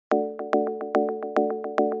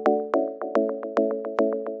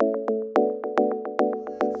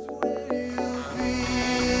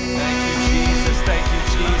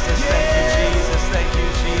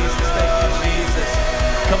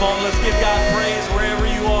Come on, let's give God praise wherever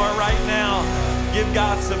you are right now. Give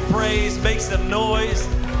God some praise, make some noise,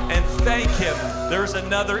 and thank Him. There's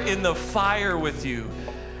another in the fire with you.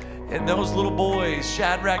 And those little boys,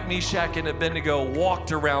 Shadrach, Meshach, and Abednego,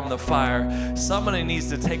 walked around the fire. Somebody needs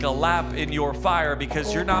to take a lap in your fire,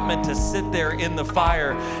 because you're not meant to sit there in the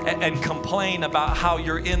fire and complain about how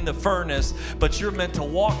you're in the furnace, but you're meant to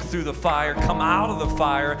walk through the fire, come out of the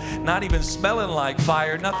fire, not even smelling like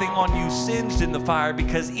fire, nothing on you singed in the fire,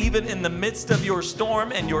 because even in the midst of your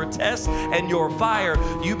storm and your test and your fire,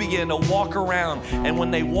 you began to walk around. And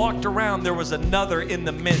when they walked around, there was another in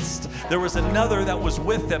the midst. There was another that was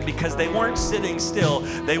with them, because they weren't sitting still.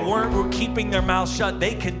 They weren't keeping their mouth shut.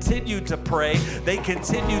 They continued to pray. They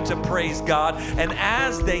continued to praise God. And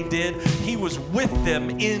as they did, He was with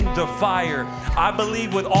them in the fire. I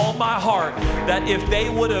believe with all my heart that if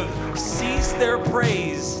they would have ceased their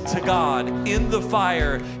praise to God in the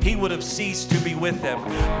fire, He would have ceased to be with them.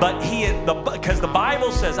 But because the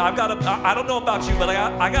Bible says, I don't know about you, but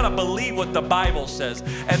I got to believe what the Bible says.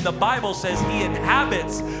 And the Bible says He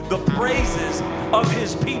inhabits the praises of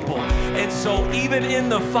His people. And so even in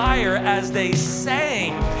the fire, as they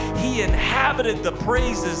sang, He inhabited the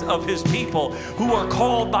praises of His people who are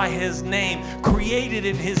called by His name, created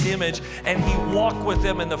in His image, and He walked with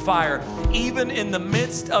them in the fire. Even in the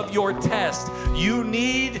midst of your test, you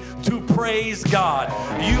need to praise God.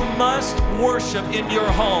 You must worship in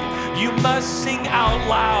your home. You must sing out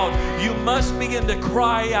loud. You must begin to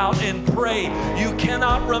cry out and pray. You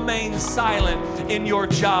cannot remain silent in your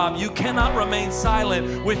job. You cannot remain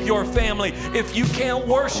silent with your family. If you can't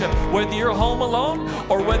worship, whether you're home alone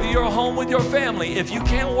or whether you're home with your family, if you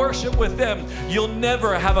can't worship with them, you'll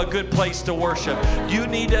never have a good place to worship. You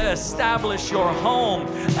need to establish your home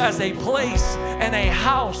as a place and a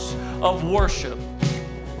house of worship.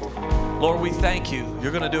 Lord, we thank you.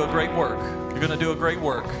 You're going to do a great work. You're going to do a great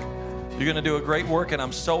work. You're going to do a great work, and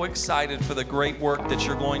I'm so excited for the great work that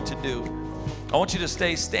you're going to do. I want you to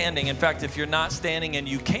stay standing. In fact, if you're not standing and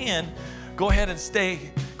you can, go ahead and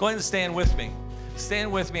stand with me.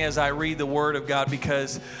 Stand with me as I read the Word of God,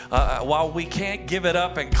 because while we can't give it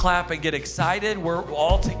up and clap and get excited, we're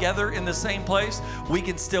all together in the same place, we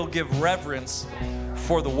can still give reverence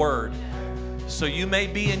for the Word. So you may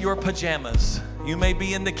be in your pajamas. You may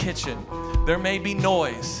be in the kitchen. There may be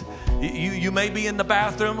noise. You may be in the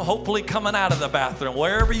bathroom, hopefully coming out of the bathroom.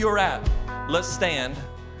 Wherever you're at, let's stand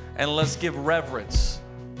and let's give reverence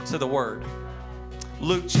to the Word.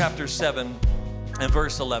 Luke chapter 7 and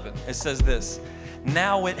verse 11. It says this: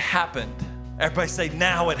 now it happened. Everybody say,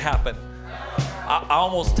 now it happened. I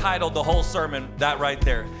almost titled the whole sermon that right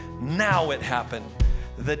there. Now it happened.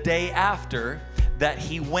 The day after that,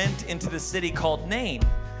 He went into the city called Nain,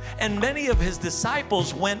 and many of His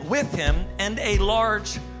disciples went with Him, and a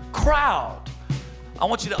large crowd. I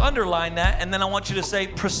want you to underline that, and then I want you to say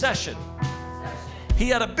procession. He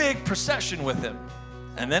had a big procession with Him.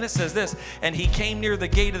 And then it says this: and He came near the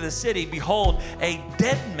gate of the city. Behold, a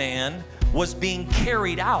dead man was being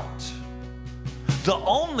carried out, the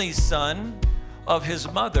only son of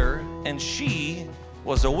his mother, and she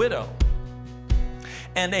was a widow.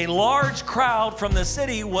 And a large crowd from the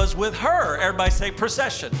city was with her. Everybody say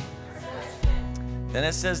procession. Then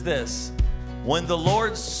it says this: when the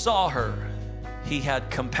Lord saw her, He had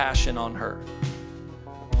compassion on her.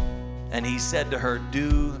 And He said to her,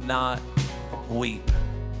 do not weep.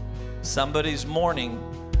 Somebody's mourning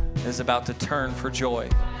is about to turn for joy.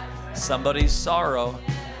 Somebody's sorrow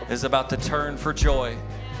is about to turn for joy.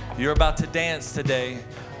 You're about to dance today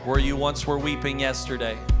where you once were weeping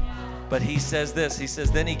yesterday. But He says this, He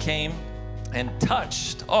says, then He came and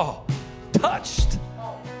touched the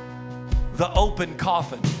open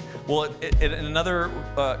coffin. Well, in another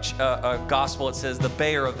gospel, it says the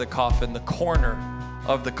bearer of the coffin, the corner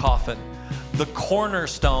of the coffin. The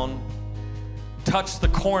cornerstone touched the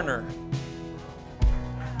corner.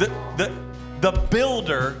 The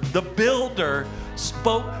builder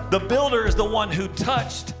spoke. The builder is the one who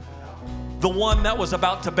touched the one that was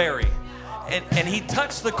about to bury. And he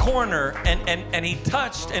touched the corner, and he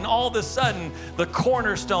touched, and all of a sudden the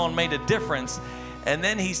cornerstone made a difference. And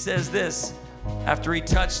then he says this, after he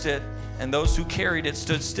touched it and those who carried it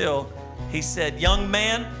stood still, He said, young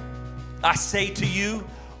man, I say to you,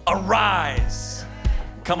 arise.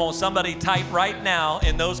 Come on, somebody type right now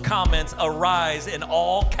in those comments, arise, in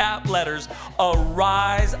all cap letters,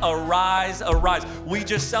 arise, arise, arise. We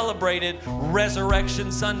just celebrated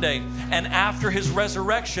Resurrection Sunday. And after his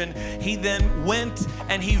resurrection, he then went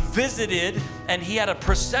and he visited, and he had a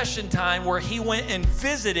procession time where he went and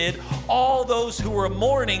visited all those who were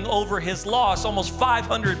mourning over his loss, almost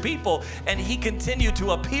 500 people. And he continued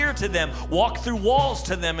to appear to them, walk through walls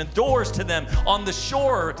to them and doors to them, on the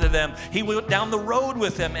shore to them. He went down the road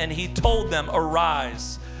with them and he told them,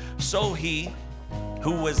 arise. So he,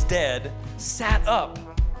 who was dead, sat up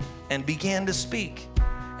and began to speak.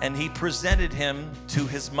 And he presented him to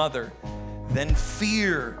his mother. Then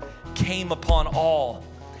fear came upon all,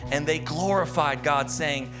 and they glorified God,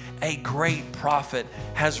 saying, a great prophet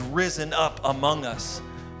has risen up among us,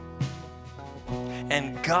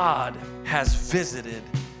 and God has visited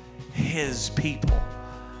his people.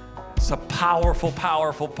 It's a powerful,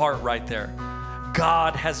 powerful part right there.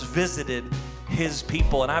 God has visited his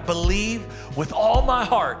people. And I believe with all my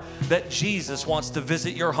heart that Jesus wants to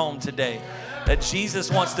visit your home today. That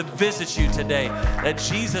Jesus wants to visit you today. That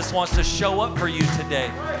Jesus wants to show up for you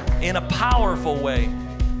today in a powerful way.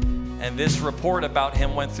 And this report about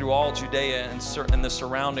him went through all Judea and the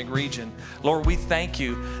surrounding region. Lord, we thank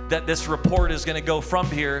you that this report is going to go from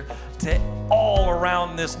here to all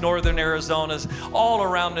around this northern Arizona, all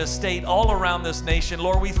around this state, all around this nation.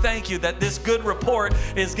 Lord, we thank you that this good report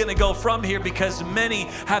is going to go from here because many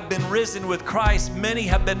have been risen with Christ. Many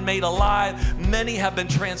have been made alive. Many have been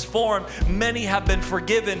transformed. Many have been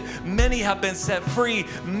forgiven. Many have been set free.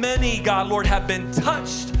 Many, God, Lord, have been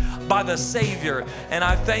touched by the Savior. And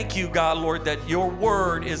I thank you, God, Lord, that your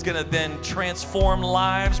word is going to then transform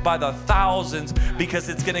lives by the thousands, because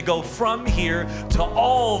it's going to go from here to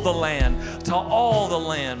all the land, to all the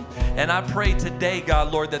land. And I pray today,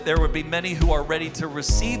 God, Lord, that there would be many who are ready to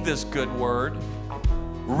receive this good word,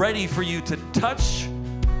 ready for you to touch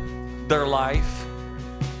their life.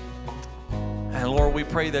 And Lord, we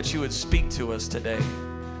pray that you would speak to us today.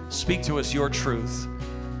 Speak to us your truth.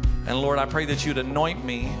 And Lord, I pray that you'd anoint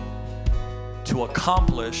me to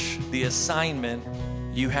accomplish the assignment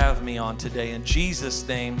you have me on today. In Jesus'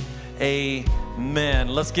 name, amen.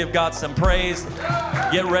 Let's give God some praise.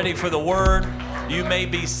 Get ready for the word. You may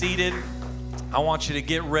be seated. I want you to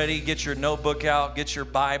get ready, get your notebook out, get your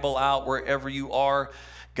Bible out wherever you are.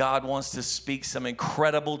 God wants to speak some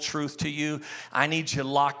incredible truth to you. I need you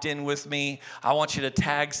locked in with me. I want you to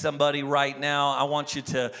tag somebody right now. I want you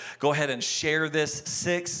to go ahead and share this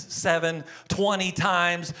 6, 7, 20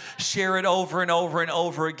 times. Share it over and over and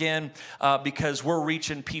over again because we're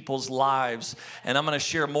reaching people's lives. And I'm going to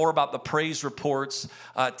share more about the praise reports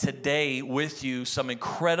today with you. Some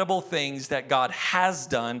incredible things that God has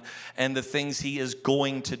done and the things he is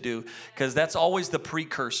going to do. Because that's always the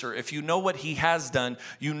precursor. If you know what he has done,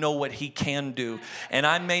 you know what he can do. And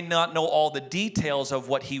I may not know all the details of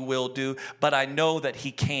what he will do, but I know that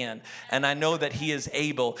he can. And I know that he is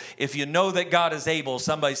able. If you know that God is able,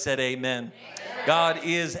 somebody said amen. God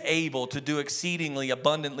is able to do exceedingly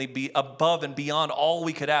abundantly, be above and beyond all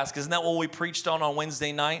we could ask. Isn't that what we preached on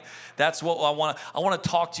Wednesday night? That's what I want to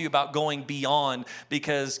talk to you about, going beyond,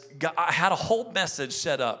 because God, I had a whole message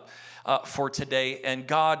set up for today, and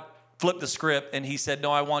God flipped the script and he said,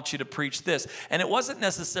 no, I want you to preach this. And it wasn't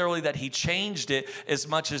necessarily that he changed it as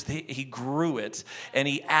much as he grew it and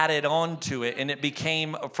he added on to it, and it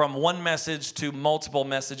became from one message to multiple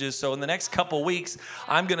messages. So in the next couple weeks,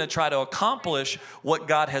 I'm going to try to accomplish what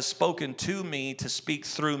God has spoken to me to speak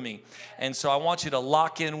through me. And so I want you to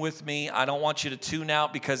lock in with me. I don't want you to tune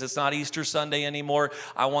out because it's not Easter Sunday anymore.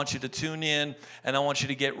 I want you to tune in and I want you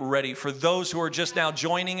to get ready. For those who are just now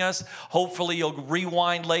joining us, hopefully you'll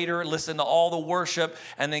rewind later, listen to all the worship,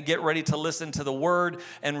 and then get ready to listen to the word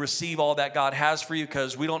and receive all that God has for you,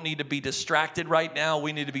 because we don't need to be distracted right now.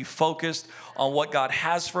 We need to be focused on what God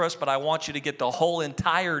has for us. But I want you to get the whole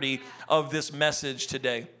entirety of this message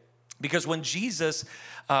today. Because when Jesus,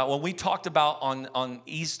 when we talked about on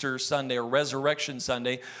Easter Sunday or Resurrection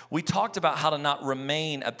Sunday, we talked about how to not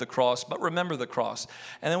remain at the cross, but remember the cross.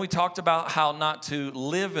 And then we talked about how not to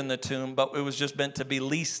live in the tomb, but it was just meant to be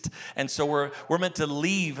leased. And so we're meant to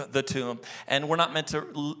leave the tomb, and we're not meant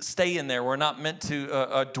to stay in there. We're not meant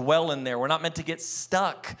to dwell in there. We're not meant to get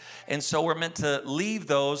stuck. And so we're meant to leave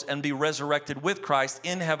those and be resurrected with Christ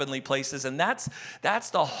in heavenly places. And that's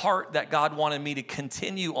the heart that God wanted me to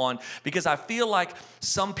continue on, because I feel like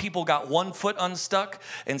Some people got one foot unstuck,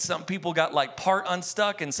 and some people got like part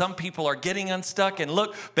unstuck, and some people are getting unstuck. And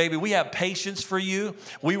look, baby, we have patience for you.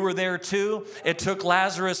 We were there too. It took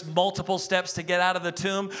Lazarus multiple steps to get out of the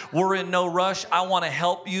tomb. We're in no rush. I want to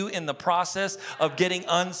help you in the process of getting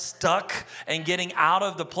unstuck and getting out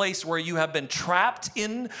of the place where you have been trapped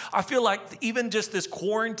in. I feel like even just this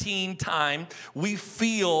quarantine time, we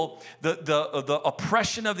feel the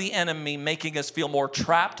oppression of the enemy making us feel more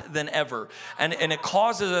trapped than ever. And it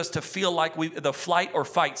causes us to feel like the flight or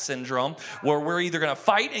fight syndrome, where we're either going to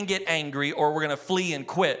fight and get angry or we're going to flee and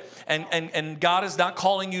quit. And God is not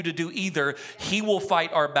calling you to do either. He will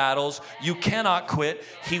fight our battles. You cannot quit.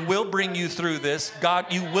 He will bring you through this. God,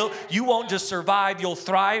 you won't just survive, you'll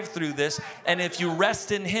thrive through this. And if you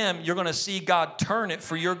rest in him, you're going to see God turn it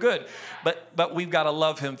for your good. But we've got to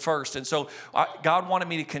love him first. And so God wanted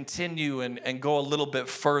me to continue and go a little bit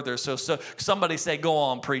further. So somebody say, go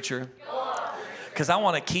on, preacher. Because I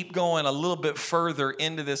want to keep going a little bit further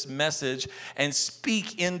into this message and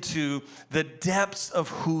speak into the depths of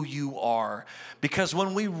who you are. Because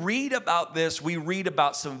when we read about this, we read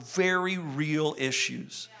about some very real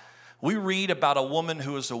issues. We read about a woman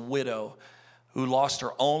who is a widow who lost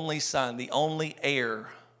her only son, the only heir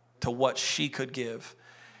to what she could give.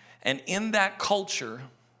 And in that culture,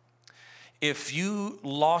 if you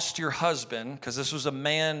lost your husband, because this was a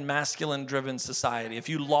masculine-driven society, if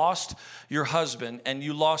you lost your husband and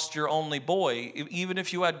you lost your only boy, even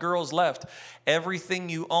if you had girls left, everything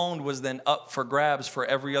you owned was then up for grabs for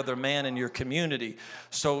every other man in your community.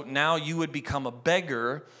 So now you would become a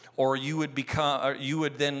beggar, or you would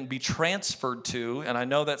then be transferred to, and I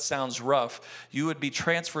know that sounds rough, you would be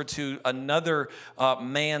transferred to another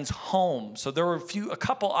man's home. So there were a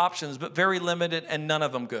couple options, but very limited, and none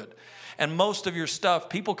of them good. And most of your stuff,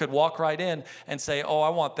 people could walk right in and say, oh, I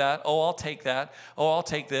want that. Oh, I'll take that. Oh, I'll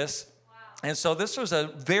take this. Wow. And so this was a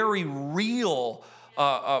very real,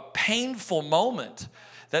 painful moment.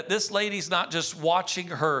 That this lady's not just watching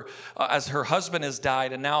her as her husband has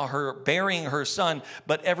died and now her burying her son,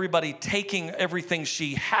 but everybody taking everything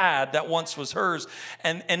she had that once was hers.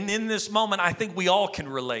 And in this moment, I think we all can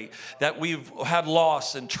relate that we've had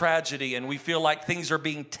loss and tragedy and we feel like things are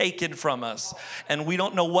being taken from us. And we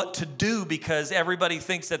don't know what to do because everybody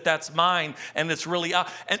thinks that that's mine and it's really out.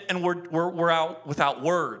 And we're out without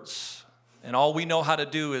words. And all we know how to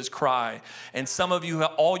do is cry. And some of you,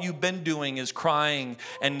 all you've been doing is crying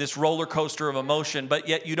and this roller coaster of emotion, but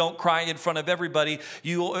yet you don't cry in front of everybody.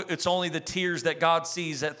 It's only the tears that God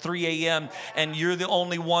sees at 3 a.m. And you're the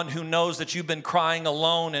only one who knows that you've been crying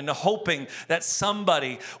alone and hoping that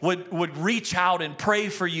somebody would reach out and pray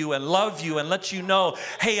for you and love you and let you know,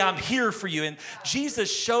 hey, I'm here for you. And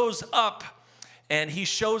Jesus shows up, and he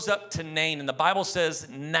shows up to Nain. And the Bible says,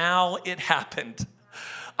 now it happened.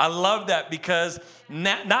 I love that because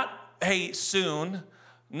not hey, soon,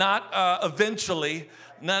 not eventually.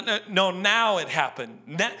 No, now it happened.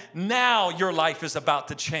 Now your life is about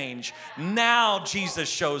to change. Now Jesus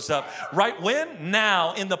shows up. Right when?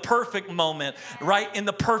 Now, in the perfect moment. Right in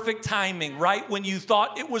the perfect timing. Right when you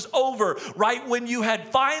thought it was over. Right when you had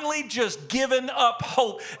finally just given up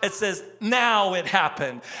hope. It says, now it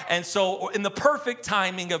happened. And so in the perfect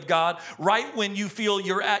timing of God, right when you feel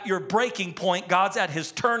you're at your breaking point, God's at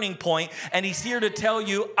his turning point, and he's here to tell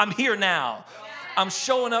you, I'm here now. I'm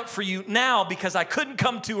showing up for you now because I couldn't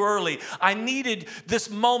come too early. I needed this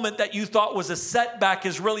moment that you thought was a setback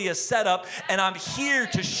is really a setup, and I'm here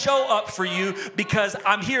to show up for you because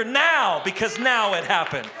I'm here now because now it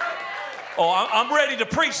happened. Oh, I'm ready to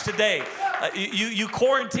preach today. You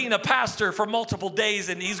quarantine a pastor for multiple days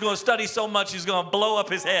and he's going to study so much he's going to blow up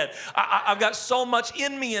his head. I've got so much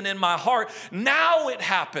in me and in my heart. Now it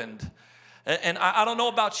happened. And I don't know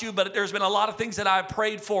about you, but there's been a lot of things that I've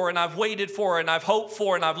prayed for and I've waited for and I've hoped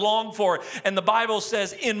for and I've longed for. And the Bible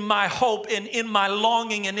says in my hope and in my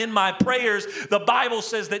longing and in my prayers, the Bible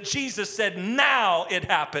says that Jesus said, now it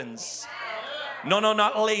happens. No,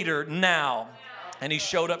 not later, now. And he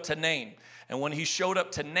showed up to Nain. And when he showed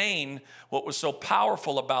up to Nain, what was so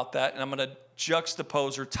powerful about that, and I'm going to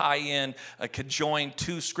juxtapose or tie in, conjoin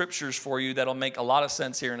two scriptures for you that'll make a lot of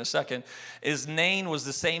sense here in a second, is Nain was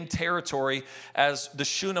the same territory as the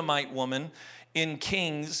Shunammite woman in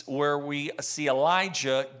Kings, where we see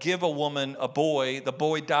Elijah give a woman a boy. The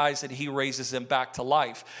boy dies and he raises him back to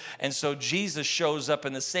life. And so Jesus shows up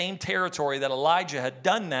in the same territory that Elijah had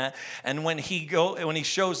done that. And when he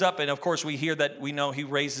shows up, and of course we know he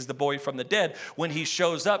raises the boy from the dead. When he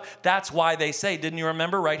shows up, that's why they say, didn't you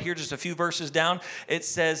remember right here, just a few verses down, it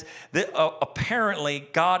says that apparently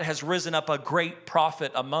God has risen up a great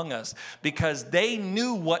prophet among us, because they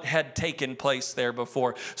knew what had taken place there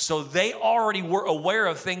before. So they already already were aware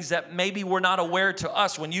of things that maybe were not aware to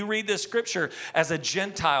us. When you read this scripture as a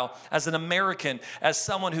Gentile, as an American, as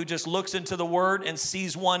someone who just looks into the word and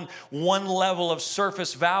sees one level of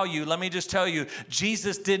surface value, let me just tell you,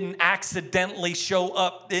 Jesus didn't accidentally show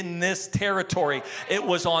up in this territory. It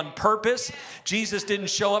was on purpose. Jesus didn't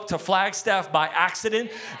show up to Flagstaff by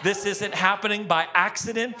accident. This isn't happening by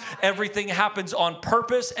accident. Everything happens on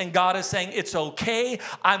purpose, and God is saying, it's okay.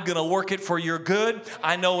 I'm going to work it for your good.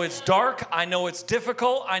 I know it's dark. I know it's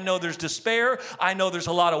difficult. I know there's despair. I know there's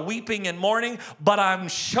a lot of weeping and mourning, but I'm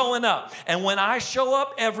showing up. And when I show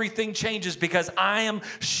up, everything changes because I am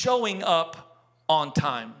showing up on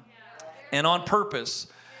time and on purpose.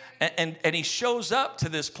 And he shows up to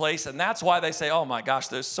this place, and that's why they say, oh my gosh,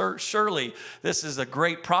 surely this is a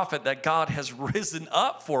great prophet that God has risen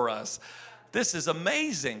up for us. This is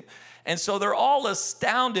amazing. And so they're all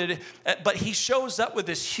astounded, but he shows up with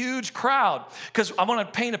this huge crowd. Because I want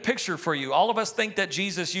to paint a picture for you. All of us think that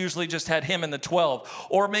Jesus usually just had him and the 12,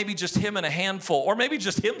 or maybe just him and a handful, or maybe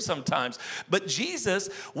just him sometimes. But Jesus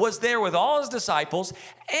was there with all his disciples,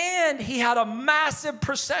 and he had a massive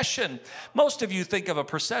procession. Most of you think of a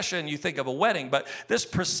procession, you think of a wedding, but this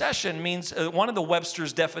procession means one of the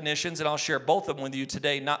Webster's definitions, and I'll share both of them with you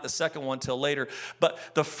today, not the second one till later. But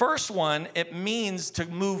the first one, it means to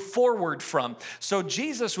move forward from. So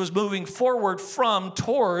Jesus was moving forward from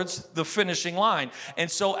towards the finishing line. And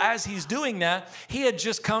so as he's doing that, he had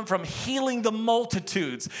just come from healing the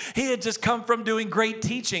multitudes. He had just come from doing great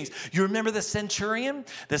teachings. You remember the centurion?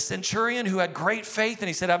 The centurion who had great faith, and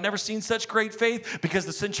he said, I've never seen such great faith, because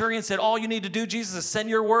the centurion said, all you need to do, Jesus, is send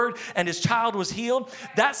your word, and his child was healed.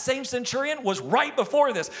 That same centurion was right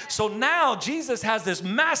before this. So now Jesus has this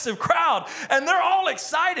massive crowd, and they're all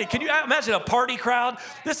excited. Can you imagine a party crowd?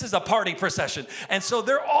 This is a party procession. And so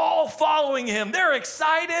they're all following him. They're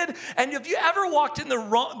excited. And have you ever walked in the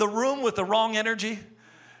room with the wrong energy?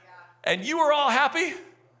 And you were all happy?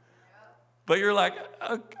 But you're like,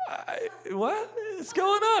 what is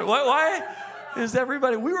going on? Why is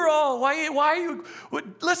everybody, we were all, why are you,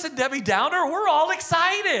 listen, Debbie Downer, we're all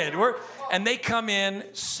excited. And they come in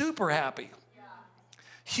super happy.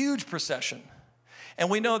 Huge procession.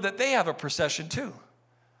 And we know that they have a procession too.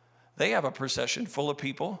 They have a procession full of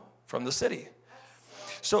people from the city.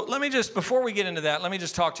 So let me just, before we get into that, let me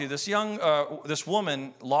just talk to you. This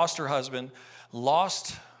woman lost her husband,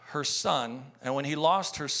 lost her son, and when she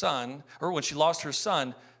lost her son,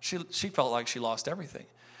 she felt like she lost everything.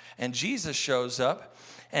 And Jesus shows up,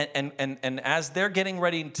 and as they're getting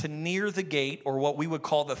ready to near the gate, or what we would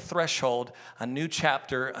call the threshold, a new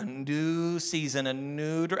chapter, a new season,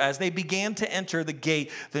 as they began to enter the gate,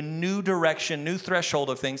 the new direction, new threshold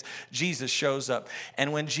of things, Jesus shows up.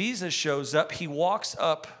 And when Jesus shows up, he walks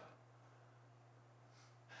up.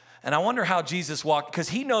 And I wonder how Jesus walked, because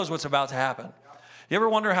he knows what's about to happen. You ever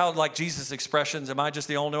wonder how, like, Jesus' expressions, am I just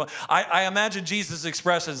the only one? I imagine Jesus'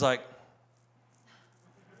 expressions like,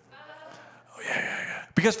 oh, yeah.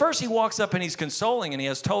 Because first he walks up and he's consoling and he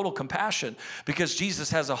has total compassion because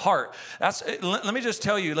Jesus has a heart. Let me just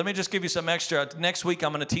tell you, let me just give you some extra. Next week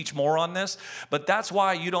I'm going to teach more on this, but that's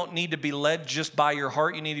why you don't need to be led just by your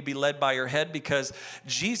heart. You need to be led by your head, because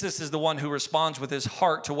Jesus is the one who responds with his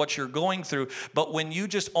heart to what you're going through. But when you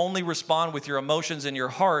just only respond with your emotions and your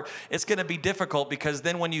heart, it's going to be difficult, because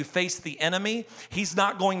then when you face the enemy, he's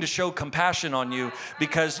not going to show compassion on you,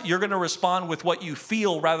 because you're going to respond with what you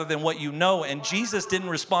feel rather than what you know. And Jesus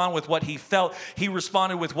didn't respond with what he felt. He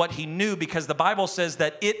responded with what he knew, because the Bible says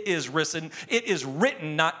that it is written,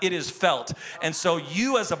 not it is felt. And so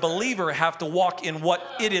you as a believer have to walk in what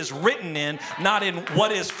it is written in, not in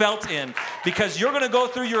what is felt in, because you're going to go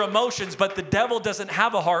through your emotions, but the devil doesn't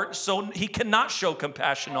have a heart, so he cannot show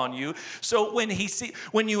compassion on you. So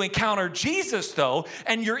when you encounter Jesus, though,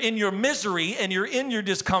 and you're in your misery and you're in your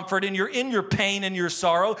discomfort and you're in your pain and your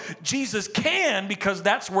sorrow, Jesus can, because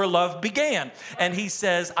that's where love began. And he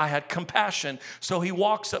says, I had compassion. So he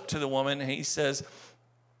walks up to the woman and he says,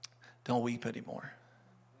 don't weep anymore.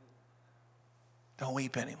 Don't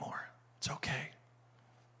weep anymore. It's okay.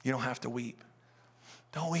 You don't have to weep.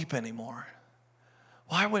 Don't weep anymore.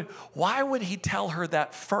 Why would he tell her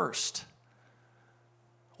that first?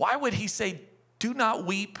 Why would he say, do not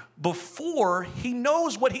weep, before he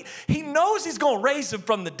knows he knows he's going to raise him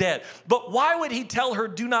from the dead? But why would he tell her,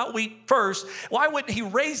 do not weep first? Why wouldn't he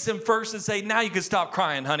raise him first and say, now you can stop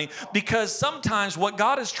crying, honey? Because sometimes what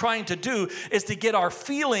God is trying to do is to get our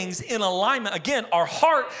feelings in alignment. Again, our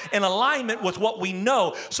heart in alignment with what we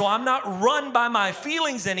know. So I'm not run by my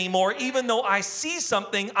feelings anymore. Even though I see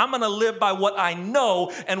something, I'm going to live by what I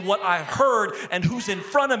know and what I heard and who's in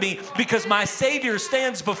front of me, because my Savior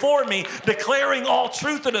stands before me declaring declaring all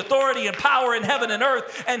truth and authority and power in heaven and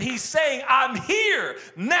earth. And he's saying, I'm here.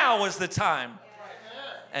 Now is the time.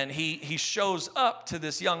 And he shows up to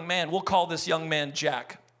this young man. We'll call this young man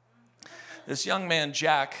Jack. This young man,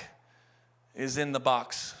 Jack, is in the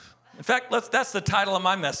box. In fact, that's the title of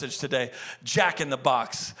my message today, Jack in the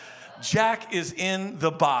Box. Jack is in the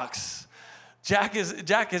box. Jack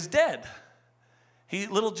is dead.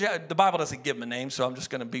 The Bible doesn't give him a name, so I'm just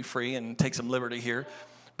going to be free and take some liberty here.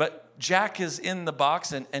 But Jack is in the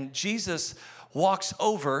box, and Jesus walks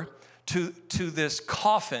over to this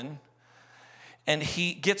coffin, and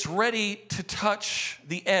he gets ready to touch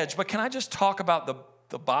the edge. But can I just talk about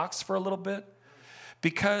the box for a little bit?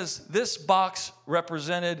 Because this box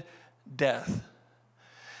represented death.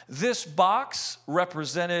 This box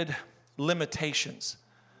represented limitations.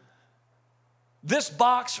 This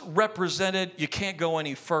box represented you can't go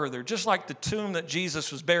any further. Just like the tomb that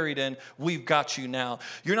Jesus was buried in, we've got you now.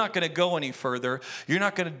 You're not going to go any further. You're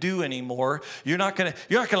not going to do any more. You're not going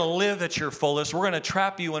to live at your fullest. We're going to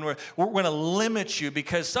trap you and we're going to limit you,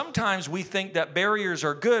 because sometimes we think that barriers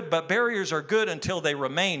are good, but barriers are good until they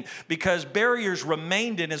remain, because barriers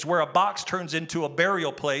remained in is where a box turns into a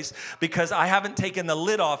burial place, because I haven't taken the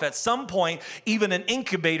lid off. At some point, even an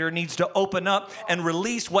incubator needs to open up and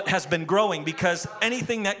release what has been growing, because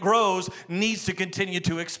anything that grows needs to continue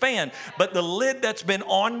to expand. But the lid that's been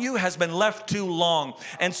on you has been left too long.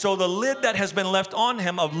 And so the lid that has been left on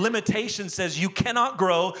him of limitation says you cannot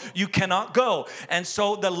grow, you cannot go. And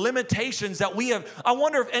so the limitations that we have, I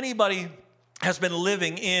wonder if anybody has been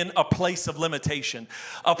living in a place of limitation,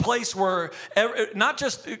 a place where not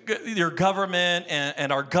just your government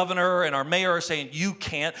and our governor and our mayor are saying you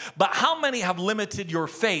can't, but how many have limited your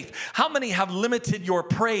faith? How many have limited your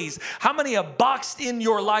praise? How many have boxed in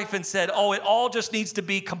your life and said, oh, it all just needs to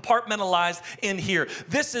be compartmentalized in here.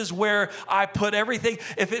 This is where I put everything.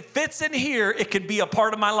 If it fits in here, it can be a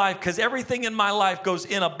part of my life, because everything in my life goes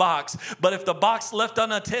in a box. But if the box left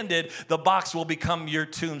unattended, the box will become your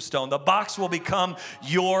tombstone. The box will become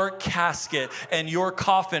your casket and your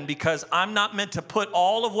coffin, because I'm not meant to put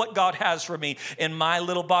all of what God has for me in my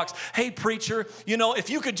little box. Hey, preacher, if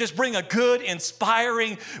you could just bring a good,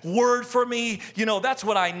 inspiring word for me, that's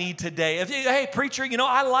what I need today. Hey, preacher,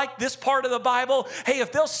 I like this part of the Bible. Hey,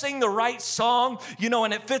 if they'll sing the right song,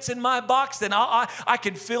 and it fits in my box, then I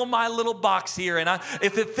can fill my little box here. And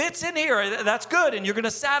if it fits in here, that's good. And you're going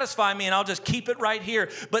to satisfy me, and I'll just keep it right here.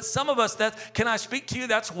 But some of us, can I speak to you?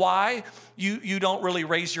 That's why you don't really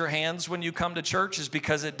raise your hands when you come to church, is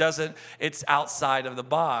because it's outside of the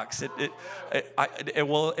box.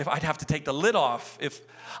 If I'd have to take the lid off, if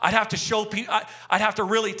I'd have to show people, I'd have to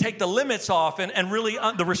really take the limits off and really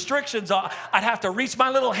the restrictions off. I'd have to reach my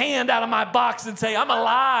little hand out of my box and say, I'm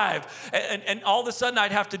alive. And all of a sudden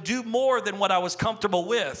I'd have to do more than what I was comfortable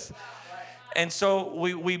with. And so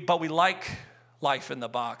we like life in the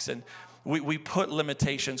box, and we put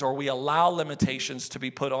limitations, or we allow limitations to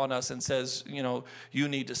be put on us and says, you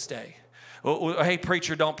need to stay. Hey,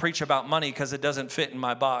 preacher, don't preach about money because it doesn't fit in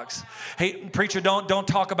my box. Hey, preacher, don't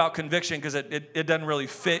talk about conviction because it doesn't really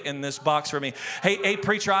fit in this box for me. Hey,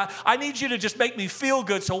 preacher, I need you to just make me feel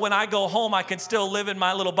good so when I go home, I can still live in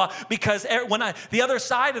my little box. Because the other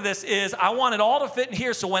side of this is I want it all to fit in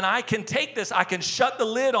here, so when I can take this, I can shut the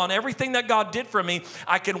lid on everything that God did for me.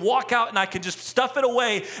 I can walk out and I can just stuff it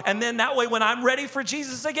away. And then that way, when I'm ready for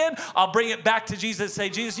Jesus again, I'll bring it back to Jesus and say,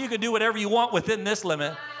 Jesus, you can do whatever you want within this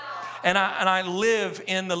limit. And I live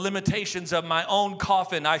in the limitations of my own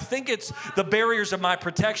coffin. I think it's the barriers of my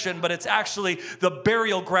protection, but it's actually the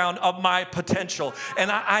burial ground of my potential.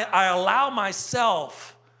 And I allow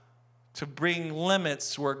myself to bring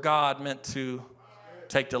limits where God meant to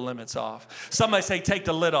take the limits off. Somebody say, take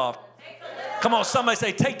the lid off. Come on, somebody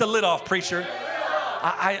say, take the lid off, preacher.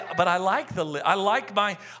 But I like the lid. I like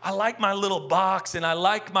my little box, and I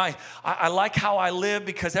like how I live,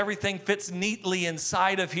 because everything fits neatly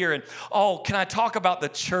inside of here. And can I talk about the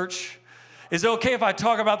church? Is it okay if I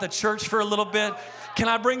talk about the church for a little bit? Can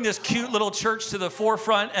I bring this cute little church to the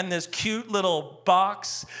forefront, and this cute little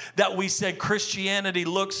box that we said Christianity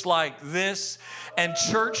looks like this, and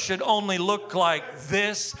church should only look like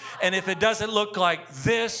this, and if it doesn't look like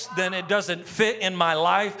this, then it doesn't fit in my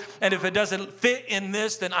life, and if it doesn't fit in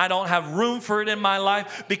this, then I don't have room for it in my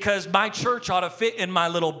life, because my church ought to fit in my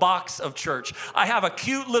little box of church. I have a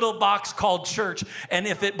cute little box called church, and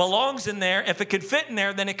if it belongs in there, if it can fit in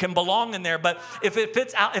there, then it can belong in there. But if it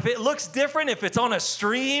fits out, if it looks different, if it's on a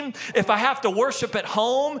stream, if I have to worship at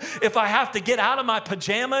home, if I have to get out of my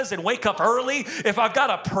pajamas and wake up early, if I've got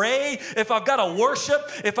to pray, if I've got to worship,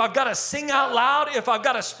 if I've got to sing out loud, if I've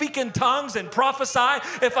got to speak in tongues and prophesy,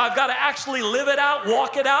 if I've got to actually live it out,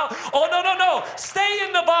 walk it out. Oh, no. Stay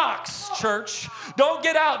in the box, church. Don't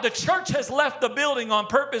get out. The church has left the building on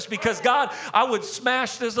purpose because, God, I would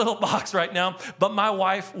smash this little box right now, but my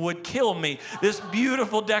wife would kill me. This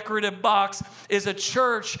beautiful decorative box is a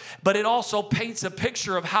church, but it also paints a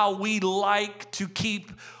picture of how we like to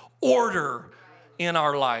keep order in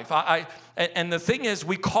our life. And the thing is,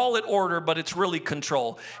 we call it order, but it's really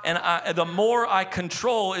control. And the more I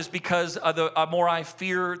control is because the more I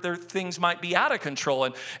fear things might be out of control.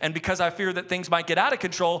 And because I fear that things might get out of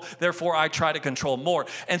control, therefore I try to control more.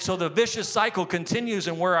 And so the vicious cycle continues,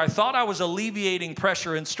 and where I thought I was alleviating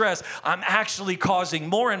pressure and stress, I'm actually causing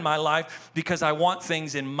more in my life because I want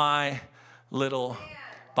things in my little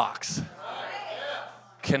box.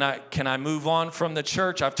 Can I move on from the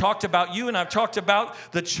church? I've talked about you and I've talked about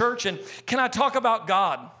the church, and can I talk about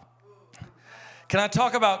God? Can I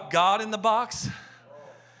talk about God in the box?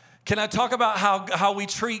 Can I talk about how we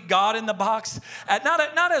treat God in the box?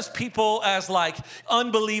 Not as people, as like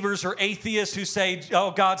unbelievers or atheists who say,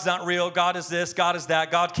 oh, God's not real, God is this, God is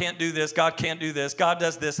that, God can't do this, God can't do this, God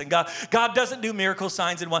does this, and God doesn't do miracle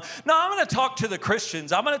signs and wonders. No, I'm going to talk to the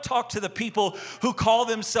Christians. I'm going to talk to the people who call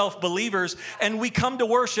themselves believers, and we come to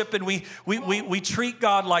worship and we treat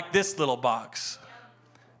God like this little box.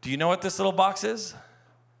 Do you know what this little box is?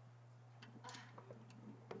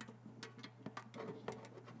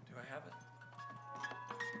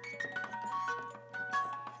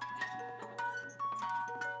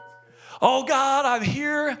 Oh, God, I'm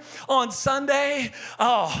here on Sunday.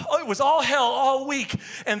 Oh, it was all hell all week.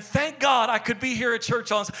 And thank God I could be here at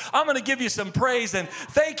church on Sunday. I'm going to give you some praise and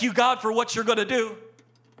thank you, God, for what you're going to do.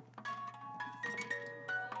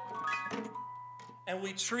 And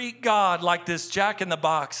we treat God like this jack in the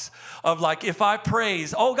box of like, if I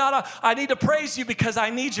praise, oh God, I need to praise you because I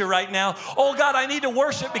need you right now. Oh God, I need to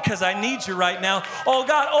worship because I need you right now. Oh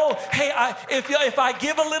God, oh, hey, if I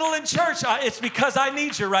give a little in church, it's because I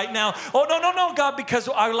need you right now. Oh, no, God, because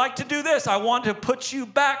I like to do this. I want to put you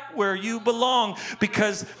back where you belong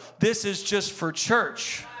because this is just for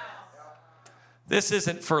church. This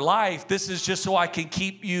isn't for life. This is just so I can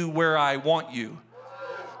keep you where I want you.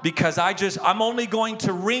 Because I'm only going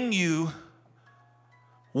to ring you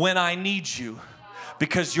when I need you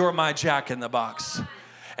because you're my jack in the box.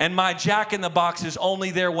 And my jack in the box is only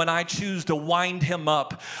there when I choose to wind him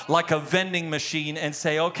up like a vending machine and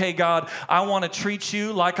say, okay, God, I want to treat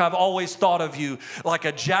you like I've always thought of you, like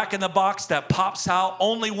a jack in the box that pops out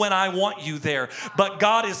only when I want you there. But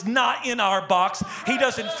God is not in our box. He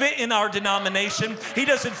doesn't fit in our denomination. He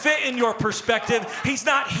doesn't fit in your perspective. He's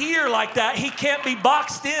not here like that. He can't be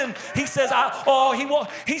boxed in. He says, he won't.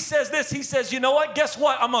 He says this. He says, you know what? Guess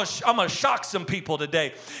what? I'm gonna shock some people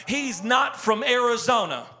today. He's not from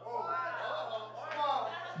Arizona.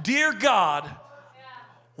 Dear God,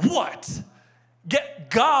 what?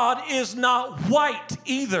 God is not white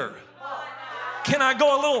either. Can I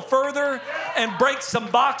go a little further and break some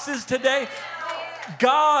boxes today?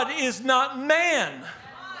 God is not man.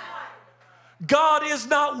 God is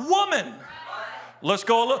not woman. Let's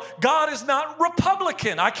go a little. God is not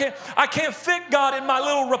Republican. I can't fit God in my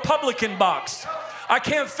little Republican box. I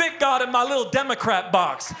can't fit God in my little Democrat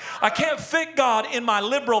box. I can't fit God in my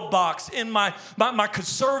liberal box, in my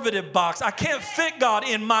conservative box. I can't fit God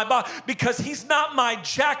in my box because he's not my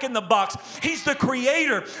jack in the box. He's the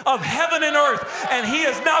creator of heaven and earth, and he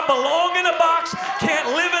does not belong in a box, can't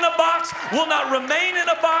live in a box, will not remain in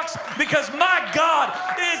a box, because my God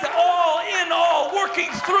is all in all, working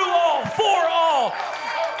through all, for all.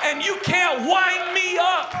 And you can't wind me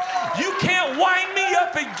up. You can't wind me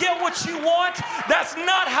up and get what you want. That's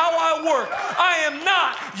not how I work. I am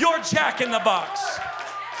not your jack in the box.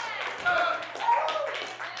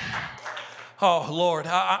 Oh, Lord,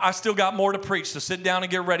 I still got more to preach, so sit down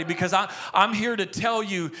and get ready, because I'm here to tell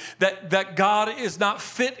you that God is not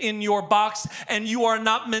fit in your box, and you are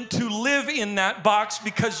not meant to live in that box,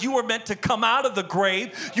 because you were meant to come out of the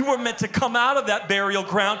grave. You were meant to come out of that burial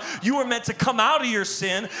ground. You were meant to come out of your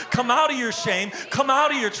sin, come out of your shame, come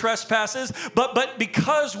out of your trespasses, but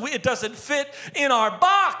because it doesn't fit in our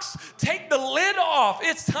box, take the lid off.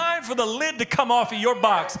 It's time for the lid to come off of your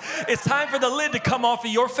box. It's time for the lid to come off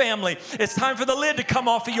of your family. It's time for the lid to come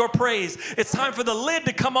off of your praise. It's time for the lid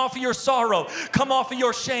to come off of your sorrow, come off of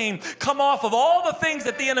your shame, come off of all the things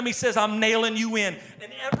that the enemy says, I'm nailing you in.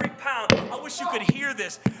 And every pound. I wish you could hear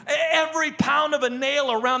this. Every pound of a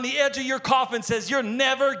nail around the edge of your coffin says you're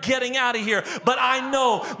never getting out of here. But I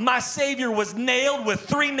know my Savior was nailed with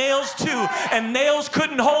 3 nails too, and nails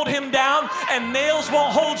couldn't hold him down, and nails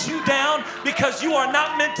won't hold you down, because you are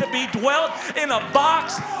not meant to be dwelt in a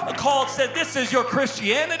box called, said, this is your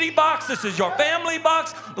Christianity box, this is your family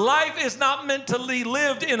box. Life is not meant to be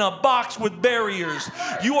lived in a box with barriers.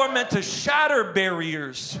 You are meant to shatter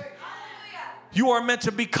barriers. You are meant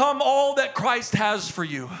to become all that Christ has for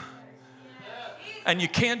you. And you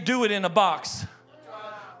can't do it in a box.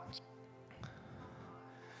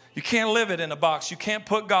 You can't live it in a box. You can't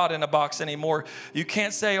put God in a box anymore. You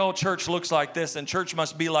can't say, oh, church looks like this, and church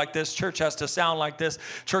must be like this. Church has to sound like this.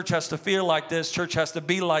 Church has to feel like this. Church has to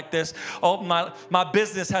be like this. Oh, my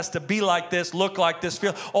business has to be like this, look like this,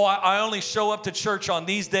 feel. Oh, I only show up to church on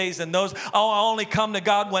these days and those. Oh, I only come to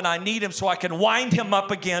God when I need him so I can wind him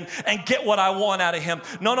up again and get what I want out of him.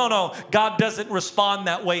 No. God doesn't respond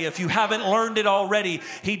that way. If you haven't learned it already,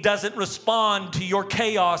 he doesn't respond to your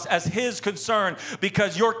chaos as his concern,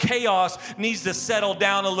 because your chaos needs to settle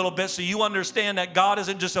down a little bit so you understand that God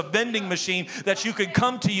isn't just a vending machine that you can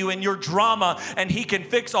come to you in your drama and he can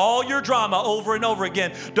fix all your drama over and over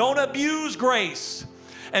again. Don't abuse grace.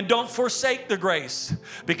 And don't forsake the grace,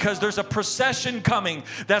 because there's a procession coming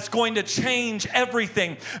that's going to change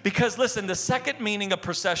everything. Because listen, the second meaning of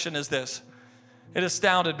procession is this. It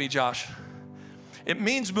astounded me, Josh. It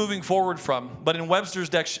means moving forward from, but in Webster's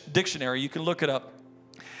dictionary, you can look it up.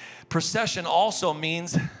 Procession also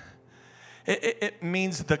means, it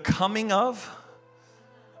means the coming of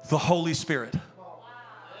the Holy Spirit.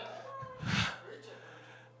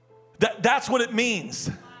 That's what it means.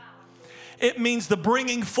 It means the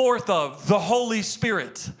bringing forth of the Holy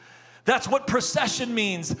Spirit. That's what procession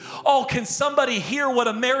means. Oh, can somebody hear what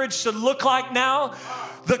a marriage should look like now?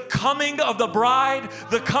 The coming of the bride,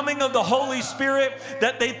 the coming of the Holy Spirit,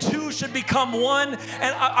 that they two should become one.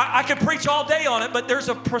 And I could preach all day on it, but there's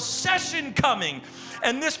a procession coming.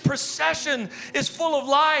 And this procession is full of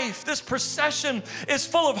life. This procession is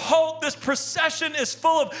full of hope. This procession is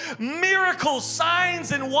full of miracles,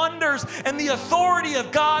 signs, and wonders, and the authority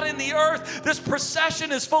of God in the earth. This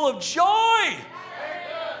procession is full of joy.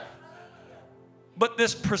 But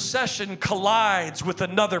this procession collides with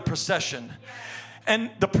another procession.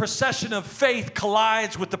 And the procession of faith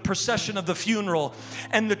collides with the procession of the funeral.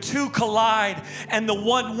 And the two collide, and the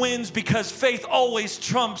one wins, because faith always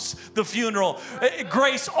trumps the funeral.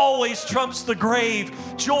 Grace always trumps the grave.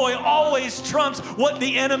 Joy always trumps what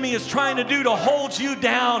the enemy is trying to do to hold you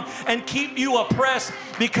down and keep you oppressed,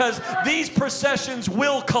 because these processions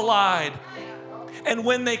will collide. And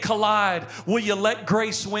when they collide, will you let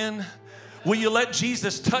grace win? Will you let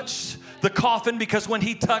Jesus touch the coffin? Because when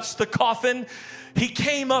he touched the coffin, he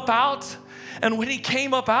came up out. And when he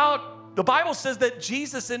came up out, the Bible says that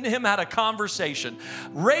Jesus and him had a conversation.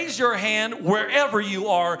 Raise your hand wherever you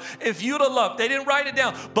are if you'd have loved. They didn't write it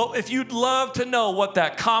down, but if you'd love to know what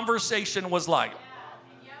that conversation was like.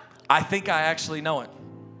 I think I actually know it.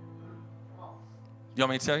 You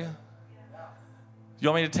want me to tell you? You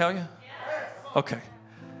want me to tell you? Okay.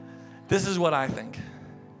 This is what I think.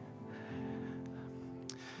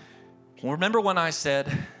 Remember when I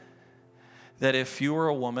said that if you were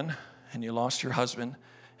a woman and you lost your husband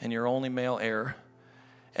and your only male heir,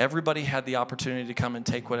 everybody had the opportunity to come and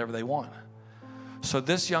take whatever they want. So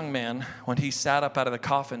this young man, when he sat up out of the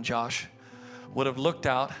coffin, Josh, would have looked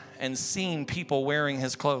out and seen people wearing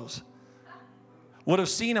his clothes. Would have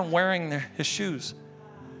seen him wearing his shoes.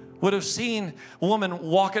 Would have seen a woman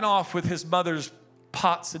walking off with his mother's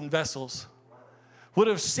pots and vessels. Would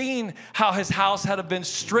have seen how his house had been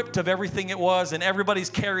stripped of everything it was, and everybody's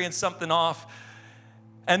carrying something off.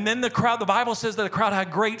 And then the crowd, the Bible says that the crowd had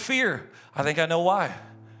great fear. I think I know why.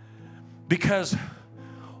 Because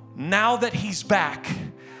now that he's back,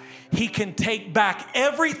 he can take back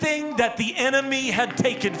everything that the enemy had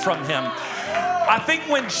taken from him. I think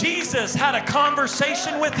when Jesus had a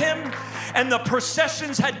conversation with him, and the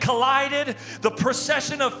processions had collided, the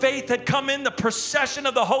procession of faith had come in, the procession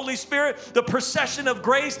of the Holy Spirit, the procession of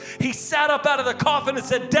grace, he sat up out of the coffin and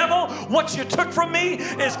said, devil, what you took from me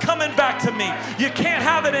is coming back to me. You can't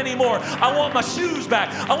have it anymore. I want my shoes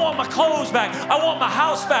back. I want my clothes back. I want my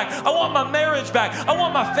house back. I want my marriage back. I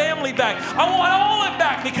want my family back. I want all of it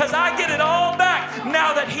back, because I get it all back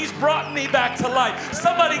now that he's brought me back to life.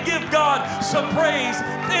 Somebody give God some praise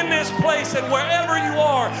in this place and wherever you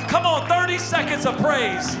are. Come on, 30 seconds of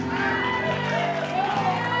praise.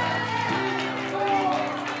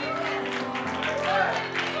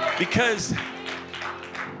 Because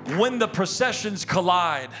when the processions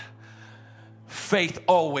collide, faith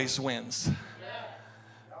always wins.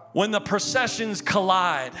 When the processions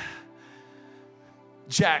collide,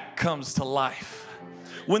 Jack comes to life.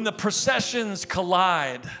 When the processions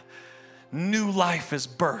collide, new life is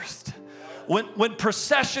birthed. When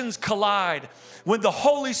processions collide, when the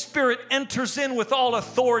Holy Spirit enters in with all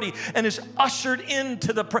authority and is ushered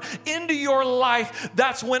into your life,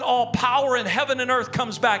 that's when all power in heaven and earth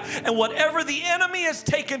comes back. And whatever the enemy has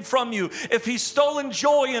taken from you, if he's stolen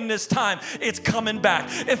joy in this time, it's coming back.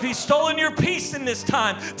 If he's stolen your peace in this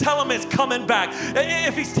time, tell him it's coming back.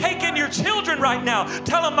 If he's taken your children right now,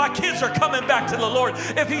 tell him my kids are coming back to the Lord.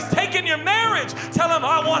 If he's taken your marriage, tell him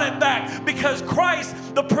I want it back, because Christ,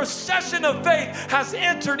 the procession of faith, has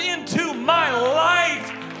entered into my life.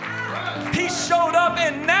 He showed up,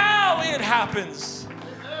 and now it happens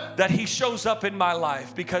that he shows up in my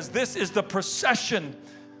life, because this is the procession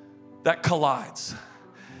that collides.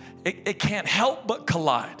 It can't help but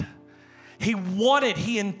collide.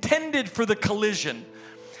 He intended for the collision.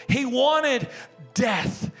 He wanted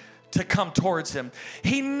death to come towards him.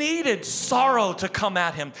 He needed sorrow to come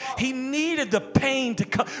at him. He needed the pain to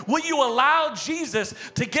come. Will you allow Jesus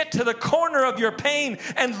to get to the corner of your pain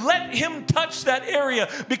and let him touch that area?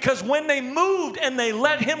 Because when they moved and they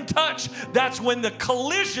let him touch, that's when the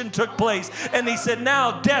collision took place. And he said,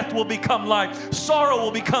 now death will become life. Sorrow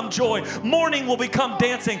will become joy. Mourning will become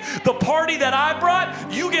dancing. The party that I brought,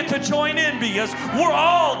 you get to join in, because we're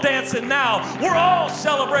all dancing now. We're all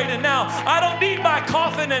celebrating now. I don't need my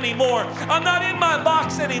coffin anymore. I'm not in my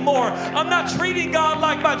box anymore. I'm not treating God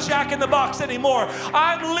like my Jack in the Box anymore.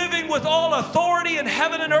 I'm living with all authority in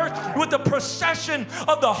heaven and earth, with the procession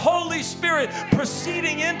of the Holy Spirit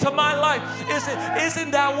proceeding into my life.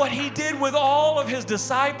 Isn't that what he did with all of his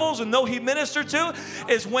disciples? And though he ministered to,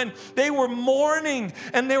 is when they were mourning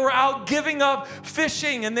and they were out giving up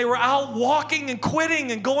fishing and they were out walking and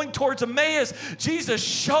quitting and going towards Emmaus, Jesus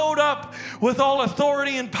showed up with all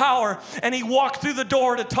authority and power, and he walked through the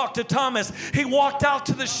door to talk to Thomas. He walked out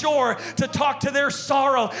to the shore to talk to their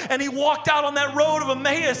sorrow, and he walked out on that road of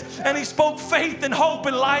Emmaus, and he spoke faith and hope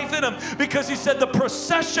and life in them, because he said the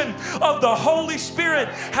procession of the Holy Spirit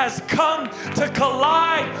has come to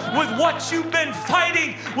collide with what you've been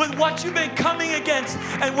fighting, with what you've been coming against.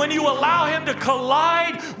 And when you allow him to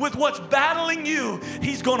collide with what's battling you,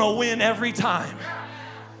 he's going to win every time,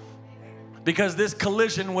 because this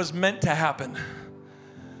collision was meant to happen.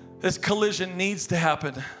 This collision needs to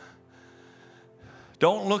happen.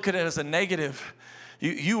 Don't look at it as a negative.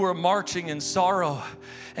 You were marching in sorrow,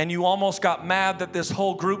 and you almost got mad that this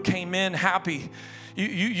whole group came in happy.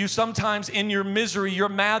 You sometimes in your misery, you're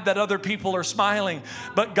mad that other people are smiling,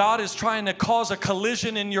 but God is trying to cause a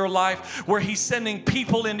collision in your life where he's sending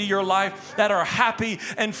people into your life that are happy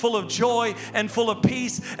and full of joy and full of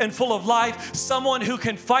peace and full of life. Someone who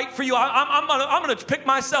can fight for you. I'm going to pick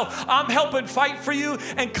myself. I'm helping fight for you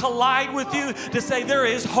and collide with you to say there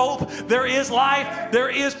is hope, there is life, there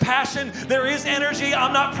is passion, there is energy.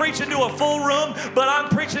 I'm not preaching to a full room, but I'm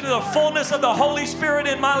preaching to the fullness of the Holy Spirit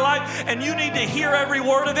in my life, and you need to hear every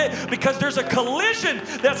word of it, because there's a collision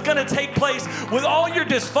that's going to take place with all your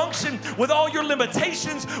dysfunction, with all your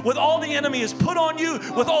limitations, with all the enemy has put on you,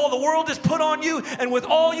 with all the world has put on you, and with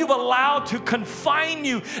all you've allowed to confine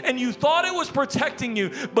you, and you thought it was protecting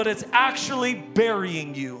you, but it's actually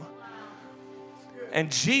burying you.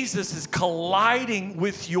 And Jesus is colliding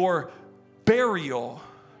with your burial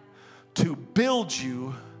to build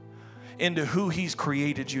you into who he's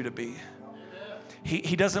created you to be.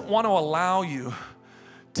 He doesn't want to allow you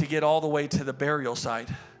to get all the way to the burial site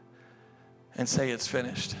and say it's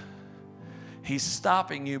finished. He's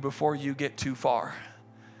stopping you before you get too far.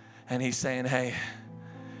 And he's saying, hey,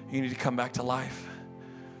 you need to come back to life.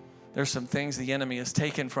 There's some things the enemy has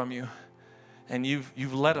taken from you, and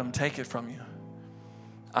you've let him take it from you.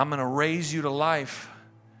 I'm going to raise you to life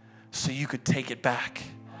so you could take it back.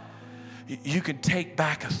 You can take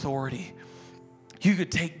back authority. You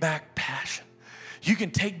could take back passion. You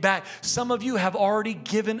can take back. Some of you have already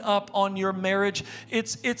given up on your marriage.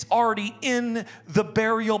 It's already in the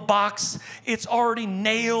burial box. It's already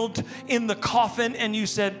nailed in the coffin, and you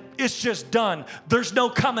said, it's just done. There's no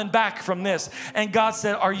coming back from this. And God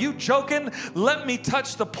said, are you joking? Let me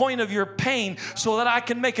touch the point of your pain so that I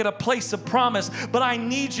can make it a place of promise. But I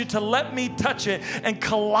need you to let me touch it and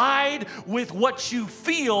collide with what you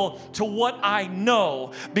feel to what I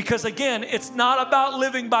know. Because again, it's not about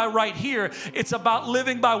living by right here. It's about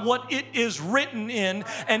living by what it is written in.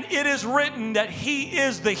 And it is written that he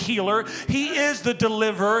is the healer. He is the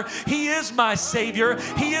deliverer. He is my Savior.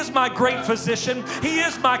 He is my great physician. He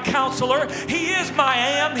is my counselor. He is my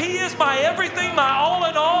am. He is my everything, my all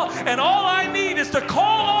in all. And all I need is to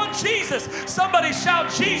call on Jesus. Somebody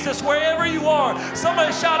shout Jesus wherever you are.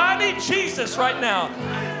 Somebody shout, I need Jesus right now.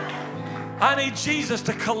 I need Jesus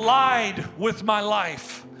to collide with my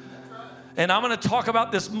life. And I'm going to talk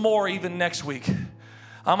about this more even next week.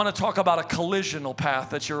 I'm going to talk about a collisional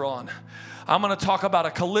path that you're on. I'm going to talk about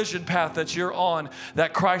a collision path that you're on,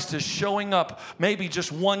 that Christ is showing up maybe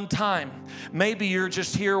just one time. Maybe you're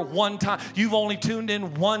just here one time. You've only tuned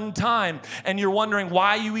in one time, and you're wondering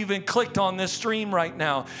why you even clicked on this stream right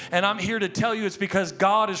now. And I'm here to tell you it's because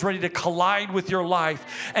God is ready to collide with your life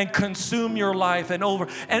and consume your life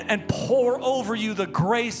and pour over you the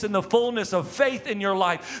grace and the fullness of faith in your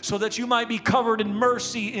life so that you might be covered in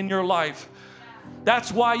mercy in your life.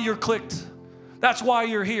 That's why you're clicked. That's why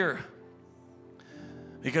you're here.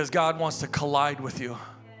 Because God wants to collide with you.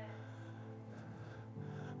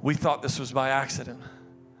 We thought this was by accident.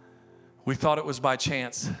 We thought it was by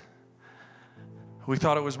chance. We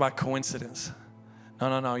thought it was by coincidence.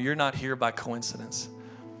 No. You're not here by coincidence.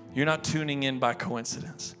 You're not tuning in by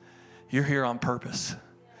coincidence. You're here on purpose.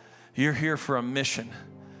 You're here for a mission.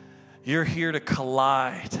 You're here to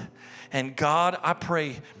collide. And God, I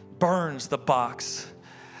pray, burns the box.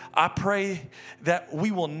 I pray that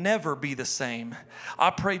we will never be the same. I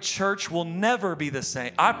pray church will never be the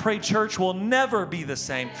same. I pray church will never be the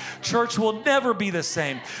same. Church will never be the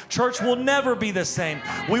same. Church will never be the same.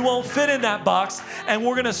 We won't fit in that box, and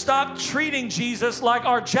we're going to stop treating Jesus like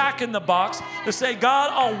our Jack in the Box to say, God,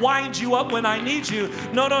 I'll wind you up when I need you.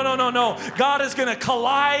 No. God is going to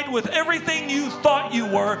collide with everything you thought you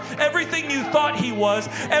were, everything you thought he was,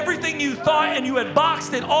 everything you thought, and you had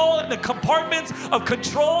boxed it all in the compartments of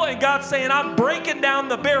control. And God's saying, I'm breaking down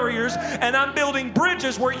the barriers, and I'm building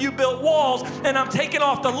bridges where you built walls, and I'm taking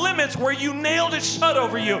off the limits where you nailed it shut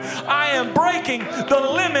over you. I am breaking the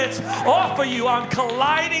limits off of you. I'm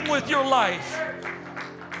colliding with your life.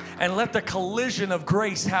 And let the collision of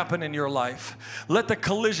grace happen in your life. Let the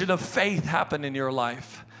collision of faith happen in your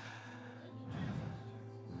life.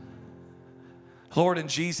 Lord, in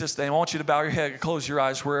Jesus' name, I want you to bow your head and close your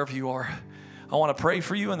eyes wherever you are. I want to pray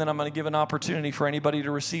for you, and then I'm going to give an opportunity for anybody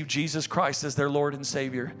to receive Jesus Christ as their Lord and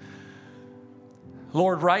Savior.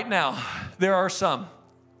 Lord, right now, there are some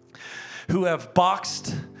who have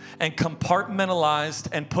boxed and compartmentalized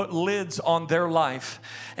and put lids on their life.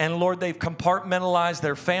 And Lord, they've compartmentalized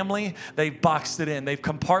their family. They've boxed it in. They've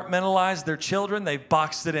compartmentalized their children. They've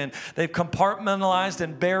boxed it in. They've compartmentalized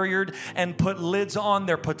and barriered and put lids on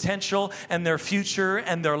their potential and their future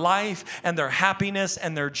and their life and their happiness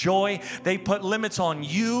and their joy. They put limits on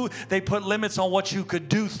you. They put limits on what you could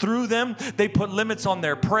do through them. They put limits on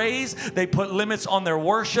their praise. They put limits on their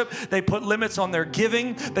worship. They put limits on their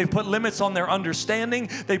giving. They put limits on their understanding.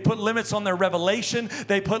 They put limits on their revelation.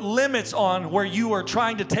 They put limits on where you are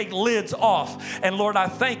trying to take lids off. And Lord, I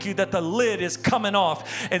thank you that the lid is coming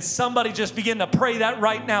off. And somebody just begin to pray that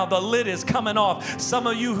right now. The lid is coming off. Some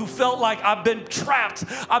of you who felt like I've been trapped,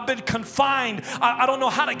 I've been confined, I don't know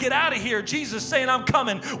how to get out of here. Jesus saying, I'm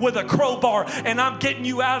coming with a crowbar and I'm getting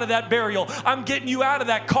you out of that burial. I'm getting you out of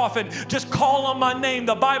that coffin. Just call on my name.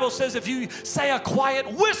 The Bible says if you say a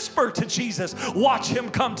quiet whisper to Jesus, watch him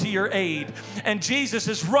come to your aid. And Jesus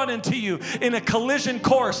is running to you in a collision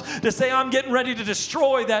course to say, I'm getting ready to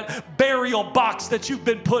destroy that burial box that you've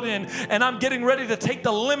been put in, and I'm getting ready to take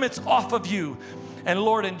the limits off of you. And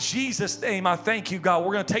Lord, in Jesus' name, I thank you, God.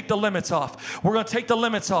 We're going to take the limits off. We're going to take the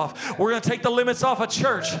limits off. We're going to take the limits off of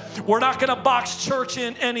church. We're not going to box church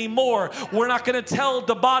in anymore. We're not going to tell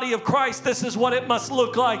the body of Christ this is what it must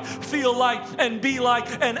look like, feel like, and be like,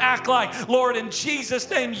 and act like. Lord, in Jesus'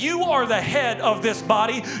 name, you are the head of this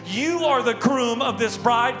body. You are the groom of this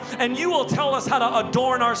bride, and you will tell us how to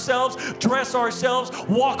adorn ourselves, dress ourselves,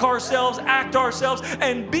 walk ourselves, act ourselves,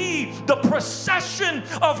 and be the procession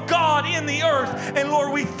of God in the earth. And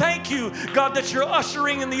Lord, we thank you, God, that you're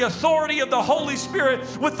ushering in the authority of the Holy Spirit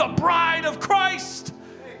with the bride of Christ.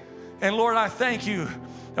 And Lord, I thank you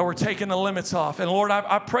that we're taking the limits off. And Lord,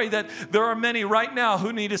 I pray that there are many right now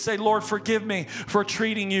who need to say, Lord, forgive me for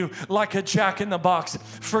treating you like a Jack in the Box.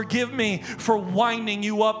 Forgive me for winding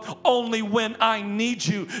you up only when I need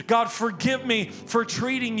you. God, forgive me for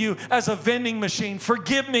treating you as a vending machine.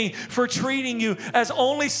 Forgive me for treating you as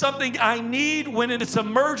only something I need when it's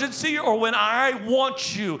emergency or when I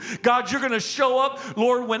want you. God, you're going to show up,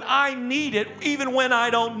 Lord, when I need it, even when I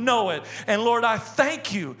don't know it. And Lord, I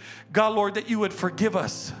thank you, God, Lord, that you would forgive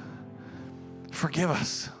us. Forgive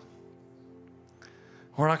us.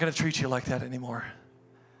 We're not going to treat you like that anymore.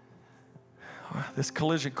 This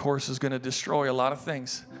collision course is going to destroy a lot of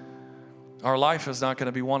things. Our life is not going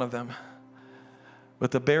to be one of them. But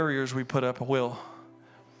the barriers we put up will.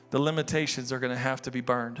 The limitations are going to have to be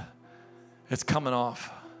burned. It's coming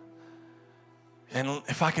off. And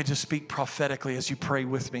if I could just speak prophetically as you pray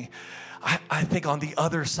with me, I think on the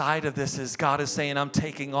other side of this is God is saying, I'm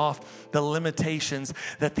taking off the limitations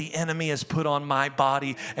that the enemy has put on my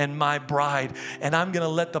body and my bride. And I'm going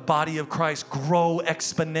to let the body of Christ grow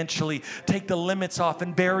exponentially. Take the limits off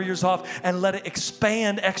and barriers off and let it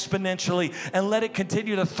expand exponentially and let it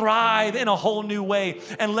continue to thrive in a whole new way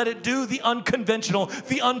and let it do the unconventional,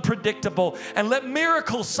 the unpredictable, and let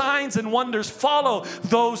miracles, signs, and wonders follow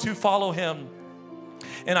those who follow him.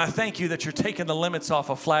 And I thank you that you're taking the limits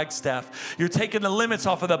off of Flagstaff. You're taking the limits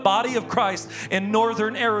off of the body of Christ in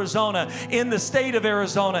northern Arizona, in the state of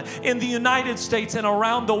Arizona, in the United States, and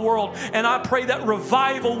around the world. And I pray that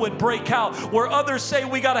revival would break out where others say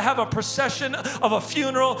we got to have a procession of a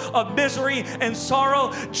funeral of misery and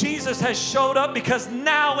sorrow. Jesus has showed up because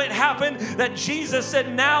now it happened that Jesus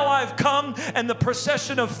said, now I've come, and the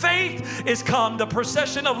procession of faith is come. The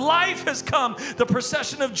procession of life has come. The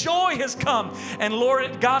procession of joy has come. And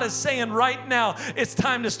Lord, God is saying right now, it's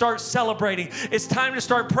time to start celebrating. It's time to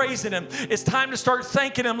start praising him. It's time to start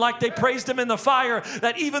thanking him like they praised him in the fire,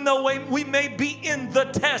 that even though we may be in the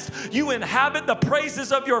test, you inhabit the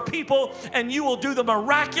praises of your people and you will do the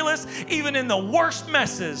miraculous even in the worst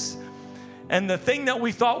messes. And the thing that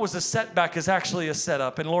we thought was a setback is actually a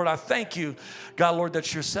setup. And Lord, I thank you, God, Lord,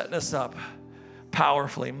 that you're setting us up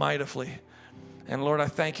powerfully, mightily. And Lord, I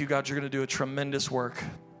thank you, God, you're going to do a tremendous work.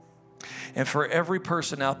 And for every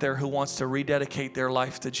person out there who wants to rededicate their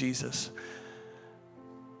life to Jesus,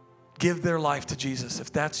 give their life to Jesus.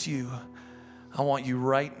 If that's you, I want you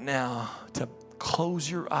right now to close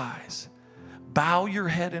your eyes, bow your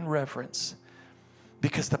head in reverence,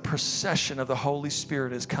 because the procession of the Holy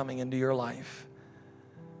Spirit is coming into your life.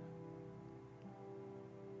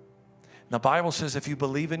 The Bible says if you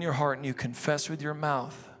believe in your heart and you confess with your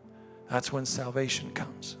mouth, that's when salvation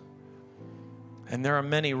comes. And there are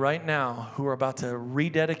many right now who are about to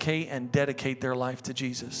rededicate and dedicate their life to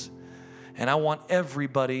Jesus. And I want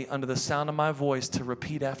everybody under the sound of my voice to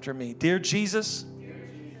repeat after me. Dear Jesus,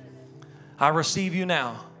 I receive you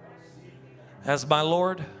now as my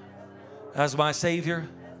Lord, as my Savior,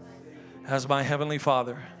 as my Heavenly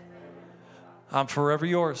Father. I'm forever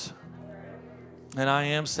yours, and I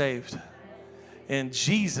am saved. In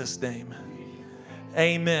Jesus' name,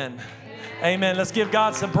 amen. Amen. Let's give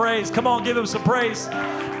God some praise. Come on, give him some praise.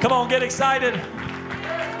 Come on, get excited.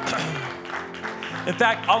 In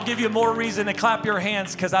fact, I'll give you more reason to clap your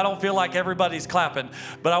hands because I don't feel like everybody's clapping.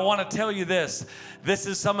 But I want to tell you this. This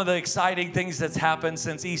is some of the exciting things that's happened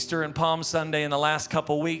since Easter and Palm Sunday in the last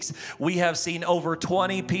couple weeks. We have seen over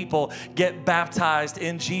 20 people get baptized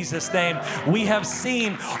in Jesus' name. We have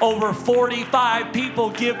seen over 45 people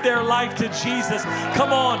give their life to Jesus.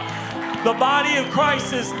 Come on. The body of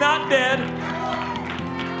Christ is not dead.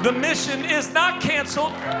 The mission is not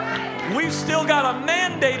canceled. We've still got a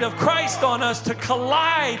mandate of Christ on us to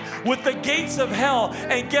collide with the gates of hell.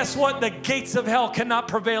 And guess what? The gates of hell cannot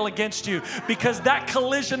prevail against you because that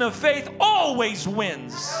collision of faith always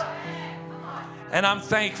wins. And I'm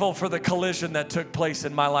thankful for the collision that took place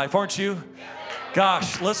in my life. Aren't you?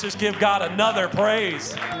 Gosh, let's just give God another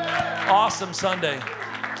praise. Awesome Sunday.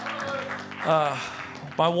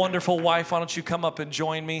 My wonderful wife, why don't you come up and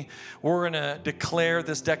join me? We're going to declare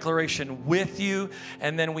this declaration with you,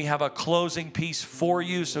 and then we have a closing piece for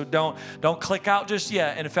you. So don't click out just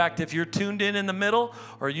yet. And in fact, if you're tuned in the middle,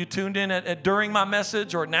 or you tuned in during my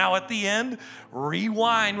message, or now at the end,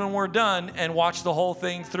 rewind when we're done and watch the whole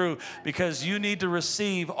thing through, because you need to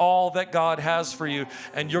receive all that God has for you,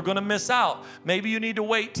 and you're going to miss out. Maybe you need to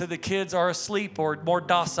wait till the kids are asleep or more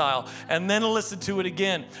docile, and then listen to it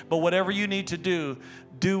again. But whatever you need to do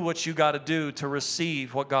what you got to do to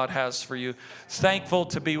receive what God has for you. Thankful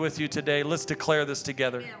to be with you today. Let's declare this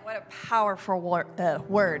together. Man, what a powerful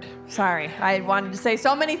word. Sorry, I wanted to say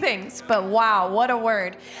so many things, but wow, what a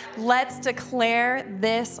word. Let's declare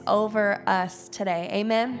this over us today.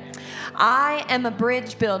 Amen. I am a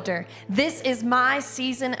bridge builder. This is my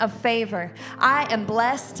season of favor. I am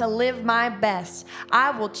blessed to live my best.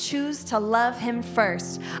 I will choose to love him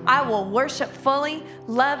first. I will worship fully,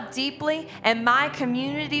 love deeply, and my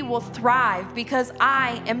community will thrive because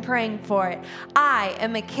I am praying for it. I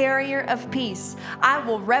am a carrier of peace. I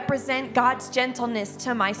will represent God's gentleness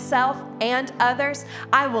to myself and others.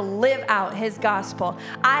 I will live out his gospel.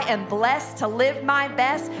 I am blessed to live my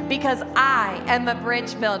best because I am a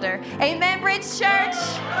bridge builder. Amen, Bridge Church.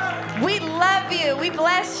 We love you. We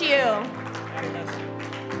bless you.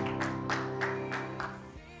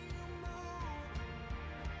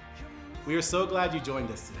 We are so glad you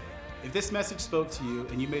joined us today. If this message spoke to you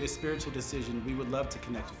and you made a spiritual decision, we would love to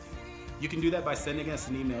connect with you. You can do that by sending us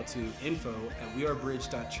an email to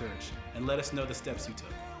info@wearebridge.church and let us know the steps you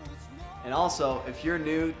took. And also, if you're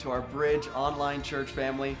new to our Bridge online church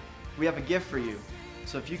family, we have a gift for you.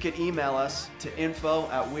 So if you could email us to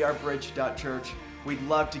info@wearebridge.church, we'd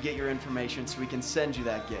love to get your information so we can send you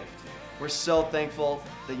that gift. We're so thankful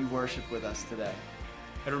that you worship with us today.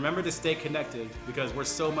 And remember to stay connected because we're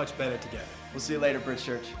so much better together. We'll see you later, Bridge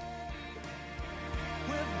Church.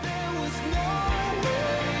 Well, there was no